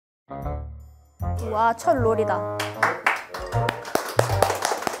와, 첫 롤이다. 아,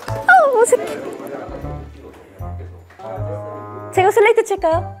 어색해. 제가 슬레이트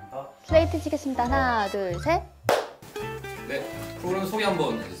칠까요? 슬레이트 치겠습니다. 하나, 둘, 셋. 네, 프로그램 소개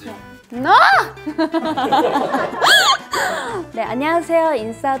한번 해주세요. 네, 안녕하세요.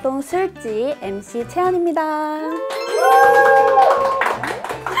 인사동 술집 MC 채연입니다.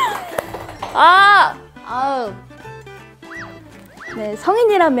 네,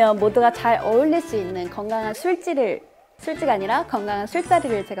 성인이라면 모두가 잘 어울릴 수 있는 건강한 술지가 아니라 건강한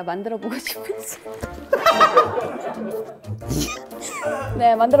술자리를 제가 만들어 보고 싶었어요.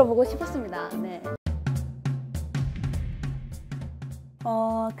 네, 만들어 보고 싶었습니다. 네.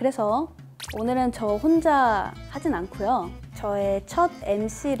 그래서 오늘은 저 혼자 하진 않고요. 저의 첫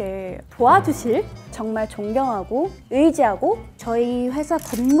MC를 도와주실 정말 존경하고 의지하고 저희 회사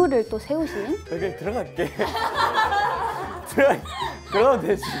건물을 또 세우신 여기 들어갈게. 들어가면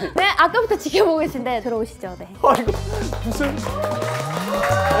되지. 네, 아까부터 지켜보고 계신데 들어오시죠. 네. 이거 무슨?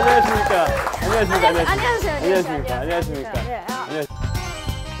 안녕하십니까. 안녕하세요. 안녕하십니까. 네.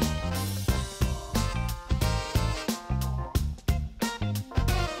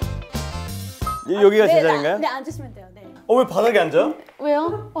 여기가 제 자리인가요? 네, 앉으시면 돼요. 네. 왜 바닥에 앉아?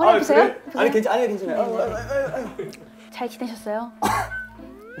 왜요? 허리 아프세요? 그래? 아니 괜찮아요. 잘 지내셨어요?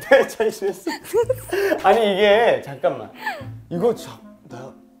 네, 잘 지냈어. 아니 이게 잠깐만. 이거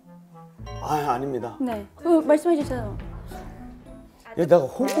아닙니다. 네. 말씀해 주세요. 야, 내가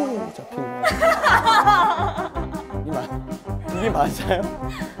호구로 잡힌 거야. 이게 맞아요?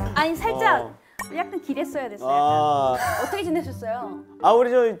 아니 살짝 약간 길했어야 됐어요. 어떻게 지내셨어요? 우리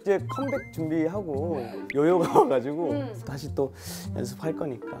저 이제 컴백 준비하고 요요가 와가지고 다시 또 연습할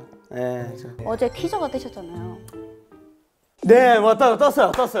거니까. 네. 어제 퀴즈가 되셨잖아요. 네, 맞다.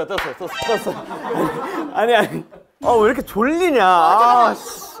 떴어요. 아니. 왜 이렇게 졸리냐?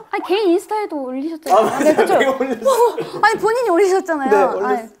 아니 개인 인스타에도 올리셨잖아요. 맞아요. 네, 그쵸? 내가 올렸어. 아니 본인이 올리셨잖아요. 네,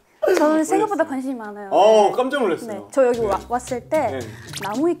 올렸어. 저는 생각보다 관심이 많아요. 깜짝 놀랐어요. 네, 저 여기 왔을 때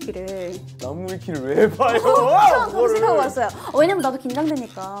나무 위키를 왜 봐요? 검색하고 왔어요. 왜냐면 나도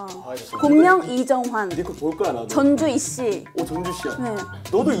긴장되니까. 본명 이정환. 네 거 볼 거야 나도. 전주 이씨. 전주 씨야. 네.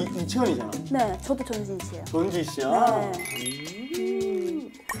 너도 이채연이잖아. 네, 저도 전주 이씨예요. 전주 씨야.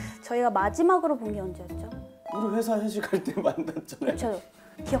 네. 저희가 마지막으로 본 게 언제였죠? 우리 회사 회식할 때 만났잖아요. 저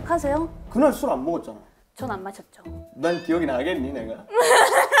기억하세요? 그날 술 안 먹었잖아. 전 안 마셨죠. 난 기억이 나겠니 내가?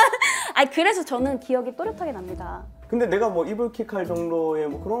 아니 그래서 저는 기억이 또렷하게 납니다. 근데 내가 뭐 이불킥할 정도의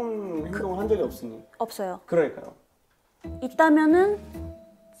뭐 그런 행동을 한 적이 없으니. 없어요. 그러니까요. 있다면은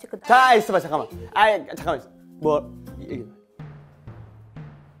지금 자 있어봐 잠깐만. 잠깐만. 얘기.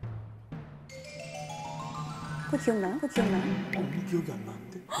 그거 기억나요? 기억이 안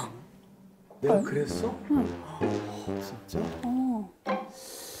나는데. 내가 그랬어? 진짜?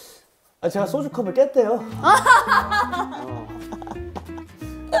 제가 소주컵을 깼대요.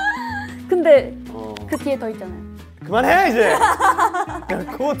 근데 그 뒤에 더 있잖아요. 그만해 이제. 야,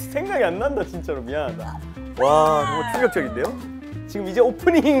 그거 생각이 안 난다 진짜로. 미안하다. 와 정말 충격적인데요? 지금 이제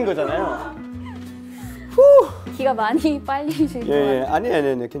오프닝인 거잖아요. 기가 많이 빨리실 것 같아요. 아니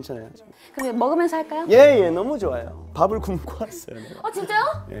괜찮아요. 그럼 먹으면서 할까요? 예 너무 좋아요. 밥을 굶고 왔어요 내가. 진짜요?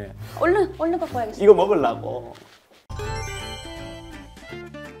 예. 얼른 갖고 와야겠어요. 이거 먹으려고.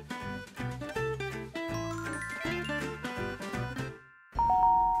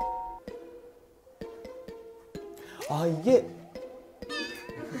 이게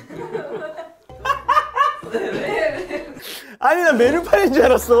아니 나 메뉴판인 줄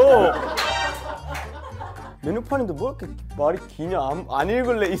알았어. 메뉴판인데 뭐 이렇게 말이 기냐? 안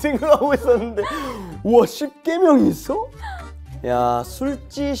읽을래 이 생각하고 있었는데 우와 10계명이 있어? 야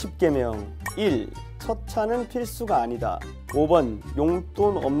술지 10계명 1. 첫 차는 필수가 아니다. 5번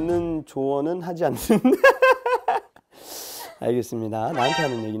용돈 없는 조언은 하지 않는다. 알겠습니다. 나한테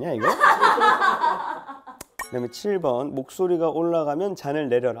하는 얘기냐 이거? 그다음에 7번 목소리가 올라가면 잔을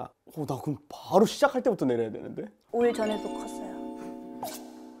내려라. 나 그럼 바로 시작할 때부터 내려야 되는데. 5일 전에도 컸어요.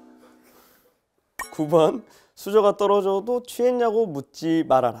 9번 수저가 떨어져도 취했냐고 묻지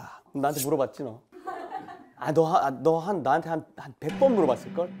말아라. 나한테 물어봤지 너? 나한테 한 100번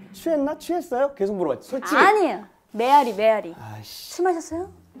물어봤을걸? 취했나? 취했어요? 계속 물어봤지 솔직히. 아니에요. 메아리. 아이씨. 술 마셨어요?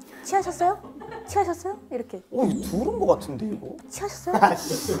 취하셨어요? 이렇게. 이거 들은 거 같은데 이거? 취하셨어요?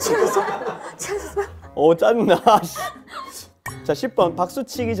 취하셨어요? 짜증나. 자 10번 박수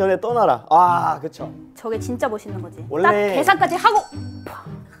치기 전에 떠나라. 그쵸. 저게 진짜 멋있는 거지. 원래 딱 계산까지 하고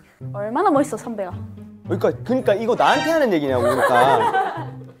얼마나 멋있어 선배가. 그러니까 이거 나한테 하는 얘기냐고.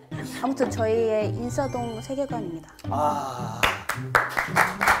 그러니까 아무튼 저희의 인사동 세계관입니다.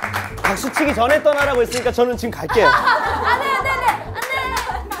 박수 치기 전에 떠나라고 했으니까 저는 지금 갈게요. 안 돼.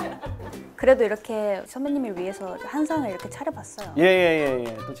 그래도 이렇게 선배님을 위해서 한상을 이렇게 차려봤어요.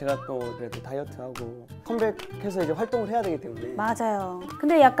 예예예. 또 제가 또 그래도 다이어트하고 컴백해서 이제 활동을 해야 되기 때문에. 맞아요.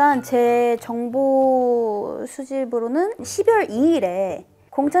 근데 약간 제 정보 수집으로는 12월 2일에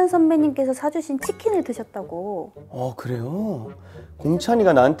공찬 선배님께서 사주신 치킨을 드셨다고. 그래요?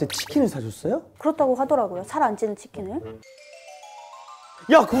 공찬이가 나한테 치킨을 사줬어요? 그렇다고 하더라고요. 살 안 찌는 치킨을.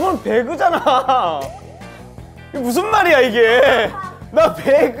 야, 그건 배그잖아. 이게 무슨 말이야 이게? 나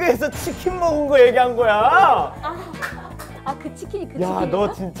배그에서 치킨 먹은 거 얘기한 거야. 그 치킨이 그 야,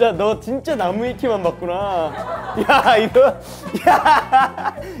 치킨이었어? 너 진짜 나무 위키만 봤구나. 야, 이거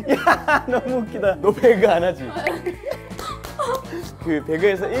야, 너무 웃기다. 너 배그 안 하지? 그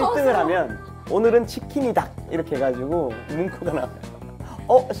배그에서 1등을 하면 오늘은 치킨이다 이렇게 해가지고 문구가 나와요.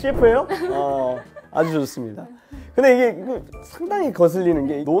 CF예요? 아주 좋습니다. 근데 이게 상당히 거슬리는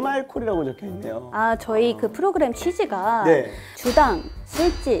게 노알콜이라고 적혀 있네요. 저희 그 프로그램 취지가 네. 주당,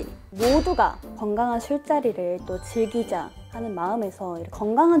 술집 모두가 건강한 술자리를 또 즐기자 하는 마음에서 이렇게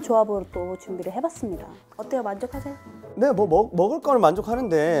건강한 조합으로 또 준비를 해봤습니다. 어때요? 만족하세요? 네, 뭐 먹을 거는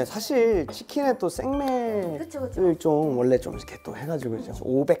만족하는데 사실 치킨에 또 생맥을 그쵸. 좀 원래 좀 이렇게 또 해가지고 이제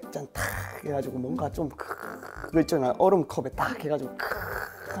 500잔 탁 해가지고 뭔가 좀 그거 있잖아, 얼음 컵에 딱 해가지고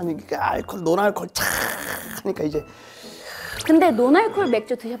하니까 알콜 노알콜 착 하니까 이제 근데 노알콜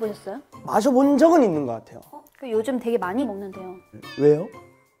맥주 드셔보셨어요? 마셔본 적은 있는 것 같아요. 요즘 되게 많이 먹는데요. 왜요?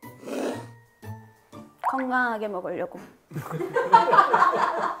 건강하게 먹으려고.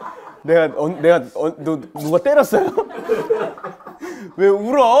 너 누가 때렸어요? 왜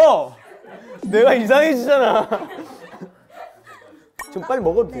울어? 내가 이상해지잖아. 좀 빨리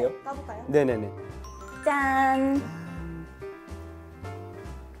먹어도 돼요? 까볼까요? 네네네. 짠!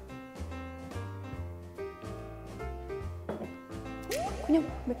 그냥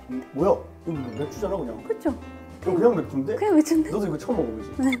맥주인데? 뭐야? 이거 맥주잖아 그냥. 그쵸? 이거 그냥 맥주인데? 그냥 맥주인데? 너도 이거 처음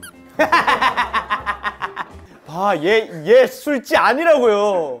먹어보지? 봐, 얘 술지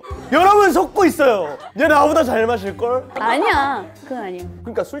아니라고요. 여러분 속고 있어요. 얘 나보다 잘 마실걸? 아니야. 그건 아니에요.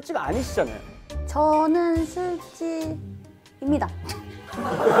 그러니까 술지가 아니시잖아요. 저는 술집입니다.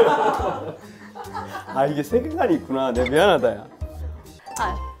 이게 세계관이 있구나. 내 미안하다 야.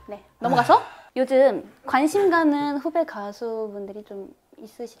 네. 넘어가서 요즘 관심 가는 후배 가수분들이 좀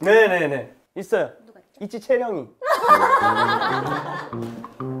있으시죠? 네네네. 있어요. 누가 있죠? 있지, 채령이.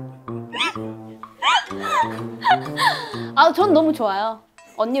 전 너무 좋아요.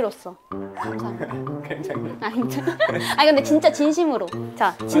 언니로서. 감사합니다. 굉장히. 근데 진짜 진심으로.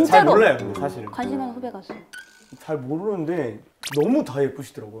 자, 잘 진짜로. 몰라요, 근데 사실은. 관심 가는 후배 가수. 잘 모르는데 너무 다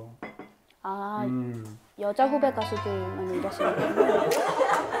예쁘시더라고요. 여자 후배 가수들만 얘기하시는 거예요?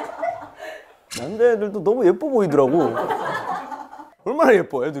 남자애들도 너무 예뻐 보이더라고. 얼마나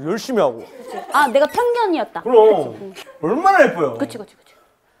예뻐, 애들 열심히 하고. 내가 편견이었다. 그럼 얼마나 예뻐요. 그치.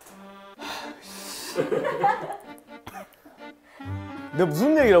 내가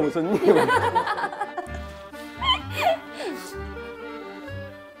무슨 얘기를 하고 있었니?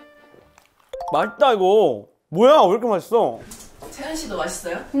 맛있다 이거. 뭐야, 왜 이렇게 맛있어? 채연 씨도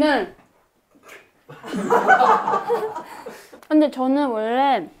맛있어요? 네. 근데 저는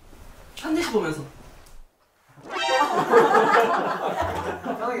원래 편지 보면서.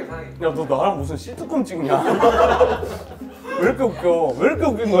 편하게. 야, 너 나랑 무슨 시트콤 찍냐? 왜 이렇게 웃겨? 왜 이렇게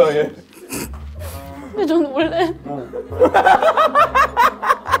웃긴 거야 얘? 근데 저는 원래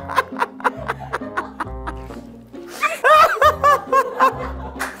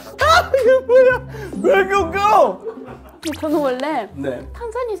이게 뭐야? 왜 이렇게 웃겨? 저는 원래 네.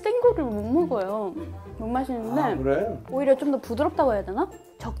 탄산이 센 거를 못 먹어요. 못 마시는데 그래? 오히려 좀 더 부드럽다고 해야 되나?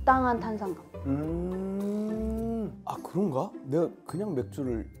 적당한 탄산감. 그런가? 내가 그냥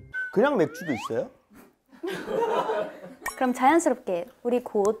맥주도 있어요? 그럼 자연스럽게 우리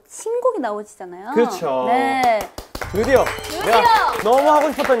곧 신곡이 나오시잖아요. 그렇죠. 네. 드디어 내가 너무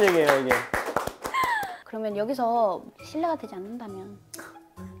하고 싶었던 얘기예요 이게. 그러면 여기서 실례가 되지 않는다면.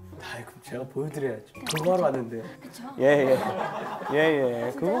 그럼 제가 보여드려야죠. 그거 하러 왔는데요. 그쵸? 예.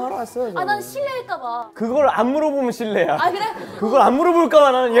 그거 하러 왔어요. 저는. 난 실례일까봐. 그걸 안 물어보면 실례야. 그래? 그걸 안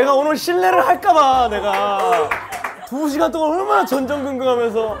물어볼까봐 나는 얘가 오늘 실례를 할까봐 내가 2시간 동안 얼마나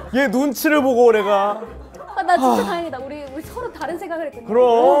전전긍긍하면서 얘 눈치를 보고 내가. 나 진짜 다행이다. 우리 서로 다른 생각을 했거든요.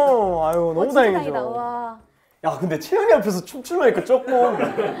 그럼 아유 너무 진짜 다행이죠. 다행이다. 와. 야 근데 채연이 앞에서 춤추려니까 조금.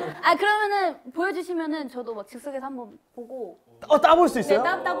 그러면은 보여주시면은 저도 막 즉석에서 한번 보고. 따볼 수 있어요?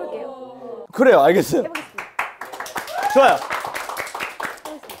 네, 따볼게요. 그래요, 알겠어요. 해보겠습니다. 좋아요.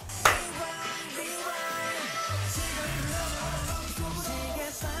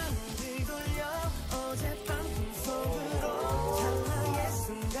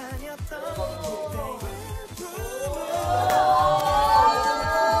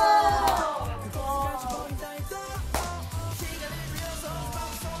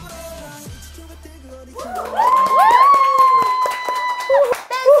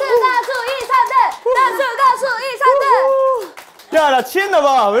 야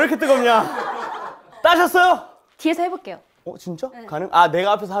취했나봐. 왜 이렇게 뜨겁냐? 따셨어요? 뒤에서 해볼게요. 진짜? 네. 가능? 아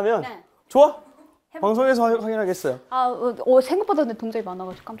내가 앞에서 하면? 네. 좋아? 방송에서 확인하겠어요. 생각보다 근데 동작이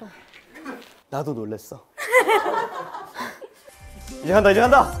많아가지고 깜짝 놀랐어요. 나도 놀랬어. 이제 간다 이제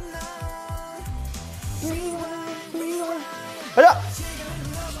간다. 가자.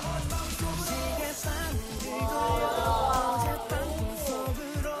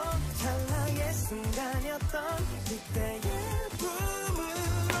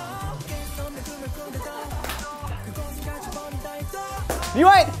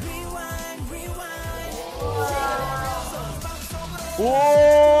 리와인드.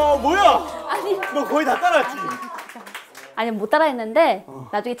 오 뭐야? 아니 너 거의 다 따라했지? 아니 못 따라했는데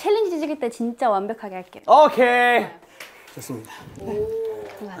나중에 챌린지 찍을 때 진짜 완벽하게 할게요. 오케이. 좋습니다.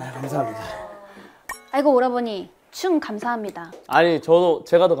 감사합니다. 아이고 오라버니 춤 감사합니다. 아니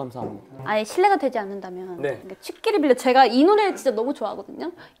제가 더 감사합니다. 아니 실례가 되지 않는다면 네. 그러니까 취기를 빌려 제가 이 노래를 진짜 너무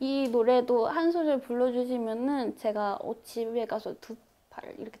좋아하거든요. 이 노래도 한 소절 불러주시면은 제가 집에 가서 두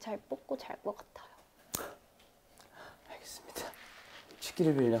팔 이렇게 잘 뻗고 잘 것 같아요. 알겠습니다.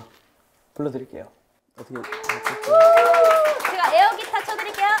 취기를 빌려 불러드릴게요. 어떻게? 제가 에어 기타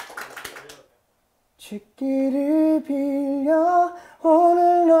쳐드릴게요. 취기를 빌려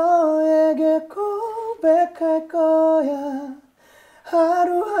오늘 너에게 고백할 거야.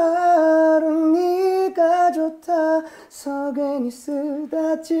 하루하루 네가 좋다서 괜히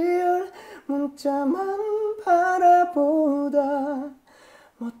쓰다 지울 문자만 바라보다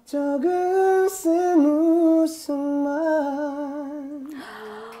멋쩍은 쓴 웃음만.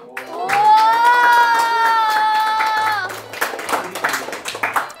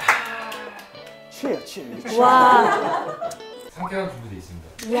 취해. 와. 상쾌한 준비되어 있습니다.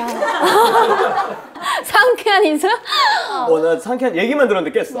 이야. 상쾌한 인사? 나 상쾌한 얘기만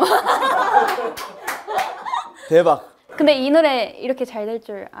들었는데 깼어. 대박. 근데 이 노래 이렇게 잘 될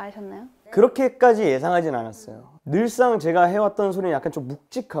줄 아셨나요? 그렇게까지 예상하진 않았어요. 늘상 제가 해왔던 소리는 약간 좀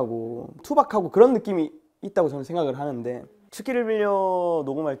묵직하고 투박하고 그런 느낌이 있다고 저는 생각을 하는데 취기를 빌려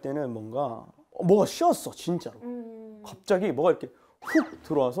녹음할 때는 뭐가 쉬었어 진짜로. 갑자기 뭐가 이렇게 훅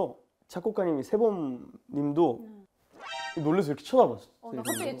들어와서 작곡가님이 세범님도 놀라서 이렇게 쳐다봤어. 나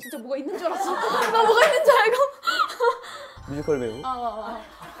갑자기 진짜 뭐가 있는 줄 알았어. 나 뭐가 있는 줄 알고. 뮤지컬 배우. 나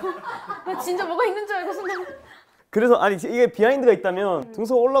진짜 뭐가 있는 줄 알고 순간. 그래서 아니 이게 비하인드가 있다면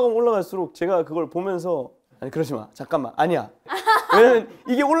등수가 올라가면 올라갈수록 제가 그걸 보면서 아니 그러지 마 잠깐만 아니야. 왜냐면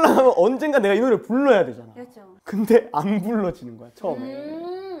이게 올라가면 언젠가 내가 이 노래를 불러야 되잖아. 그렇죠. 근데 안 불러지는 거야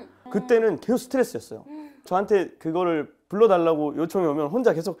처음에. 그때는 계속 스트레스였어요. 저한테 그거를 불러달라고 요청이 오면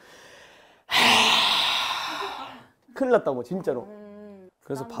혼자 계속 큰일 났다고 진짜로.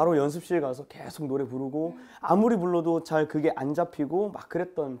 그래서 바로 연습실 가서 계속 노래 부르고 아무리 불러도 잘 그게 안 잡히고 막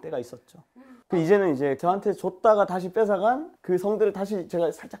그랬던 때가 있었죠. 이제는 이제 저한테 줬다가 다시 뺏어간 그 성들을 다시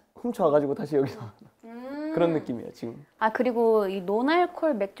제가 살짝 훔쳐와가지고 다시 여기서 그런 느낌이에요 지금. 그리고 이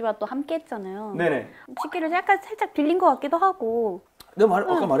노알콜 맥주와 또 함께 했잖아요. 네네. 취기를 약간 살짝 빌린 것 같기도 하고. 내가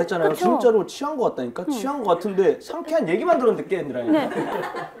아까 말했잖아요. 그쵸? 진짜로 취한 것 같다니까. 취한 것 같은데 상쾌한 얘기만 들었는데 깨더라고요. 네.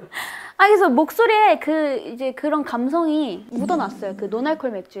 그래서 목소리에 이제 그런 감성이 묻어났어요. 그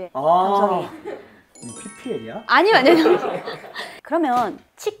노알콜 맥주의 감성이. PPL이야? 아니요. 그러면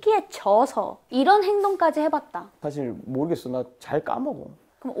취기에 져서 이런 행동까지 해봤다. 사실 모르겠어. 나 잘 까먹어.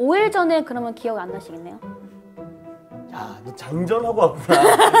 그럼 5일 전에 그러면 기억 안 나시겠네요? 야, 너 장전하고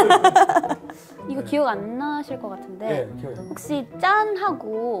왔구나. 이거 기억 안 나실 것 같은데 네, 기억이 혹시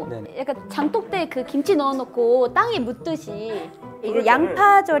짠하고 네네. 약간 장독대에 그 김치 넣어놓고 땅에 묻듯이 이거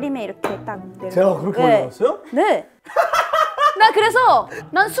양파절임에 이렇게 딱 내려. 제가 그렇게 올라왔어요? 네. 나 그래서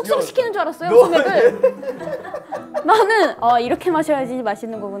난 숙성시키는 줄 알았어요 소맥을. 나는 이렇게 마셔야지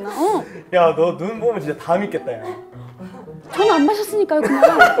맛있는 거구나. 야, 너 눈 보면 진짜 다 믿겠다, 야. 저는 안 마셨으니까요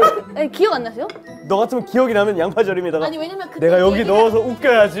그날. 네, 기억 안 나세요? 너 같으면 기억이 나면 양파절임에다가 아니 왜냐면 그때 내가 여기 넣어서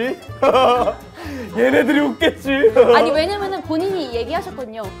웃겨야지. 얘네들이 웃겠지. 아니 왜냐면은 본인이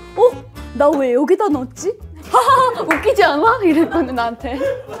얘기하셨거든요. 나 왜 여기다 넣었지? 웃기지 않아? 이랬거든 나한테.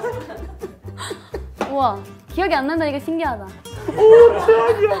 우와 기억이 안 난다니까 신기하다. 오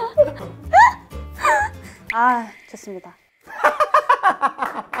최악이야. 좋습니다.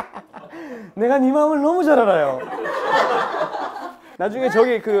 내가 네 마음을 너무 잘 알아요. 나중에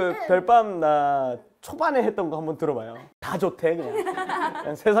저기 그 별밤 나 초반에 했던 거 한번 들어봐요. 다 좋대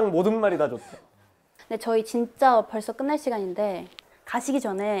그냥 세상 모든 말이 다 좋대. 근데 저희 진짜 벌써 끝날 시간인데 가시기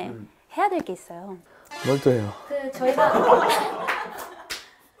전에 해야 될 게 있어요. 뭘 또 해요?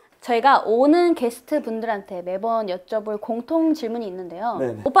 저희가 오는 게스트 분들한테 매번 여쭤볼 공통 질문이 있는데요.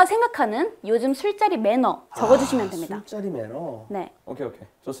 네네. 오빠 생각하는 요즘 술자리 매너 적어주시면 됩니다. 술자리 매너? 네. 오케이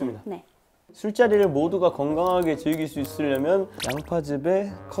좋습니다. 네. 술자리를 모두가 건강하게 즐길 수 있으려면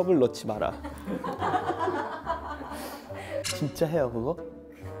양파즙에 컵을 넣지 마라. 진짜 해요 그거?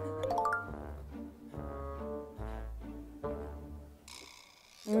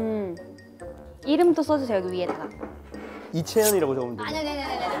 이름도 써주세요 여기 위에다가. 이채연이라고 적으면 돼. 아니.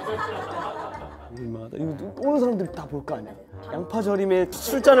 얼마다 이거 오는 사람들이 다 볼 거 아니야. 양파절임에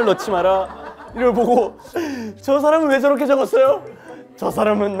술잔을 넣지 마라. 이걸 보고 저 사람은 왜 저렇게 적었어요? 저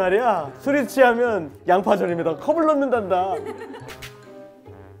사람은 말이야 술이 취하면 양파절임에다 컵을 넣는단다.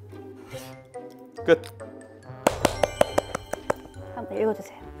 끝. 한번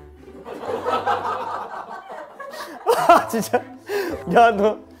읽어주세요. 아 진짜 야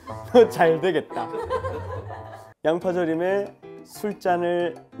너 잘 되겠다. 양파절임에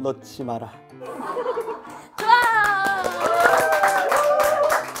술잔을 넣지 마라.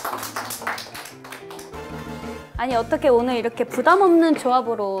 아니 어떻게 오늘 이렇게 부담 없는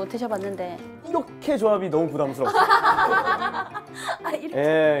조합으로 드셔봤는데. 이렇게 조합이 너무 부담스러워. 아, 이렇게.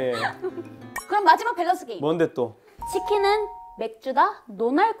 예. 그럼 마지막 밸런스 게임. 뭔데 또? 치킨은 맥주다,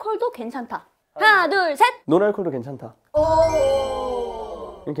 노알콜도 괜찮다. 하나, 둘, 셋. 노알콜도 괜찮다.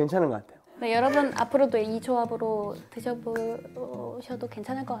 오. 이건 괜찮은 것 같아요. 네, 여러분 앞으로도 이 조합으로 드셔보셔도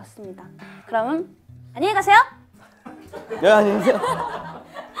괜찮을 것 같습니다. 그럼 안녕히 가세요. 야 안녕하세요.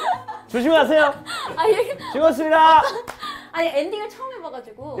 조심하세요. 아니, 즐거웠습니다. 아니 엔딩을 처음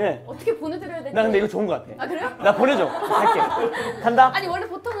해봐가지고 예. 어떻게 보내드려야 될지. 나 근데 이거 좋은 것 같아. 아 그래요? 나 보내줘. 갈게. 간다. 아니 원래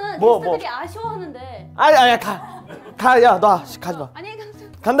보통은 뭐, 게스트들이 아쉬워하는데. 아니야 가. 야 너 가지 마. 안녕히 가세요.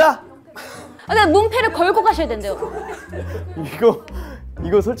 간다. 아, 근데 문패를 걸고 가셔야 된대요.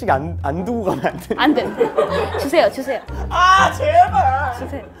 이거 솔직히 안 두고 가면 안 돼. 안 돼. 주세요. 아 제발.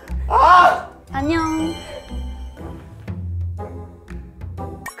 주세요. 아. 안녕.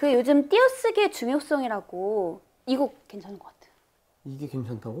 그 요즘 띄어쓰기의 중요성이라고 이 곡 괜찮은 것 같아요. 이게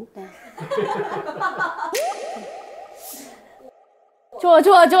괜찮다고? 네. 좋아.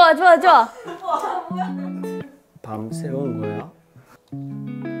 밤새 온 거야?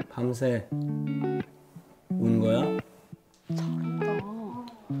 밤새 운 거야?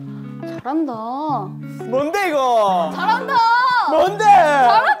 잘한다. 뭔데 이거? 잘한다. 뭔데?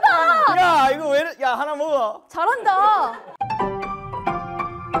 잘한다. 야 이거 왜? 야 하나 먹어. 잘한다.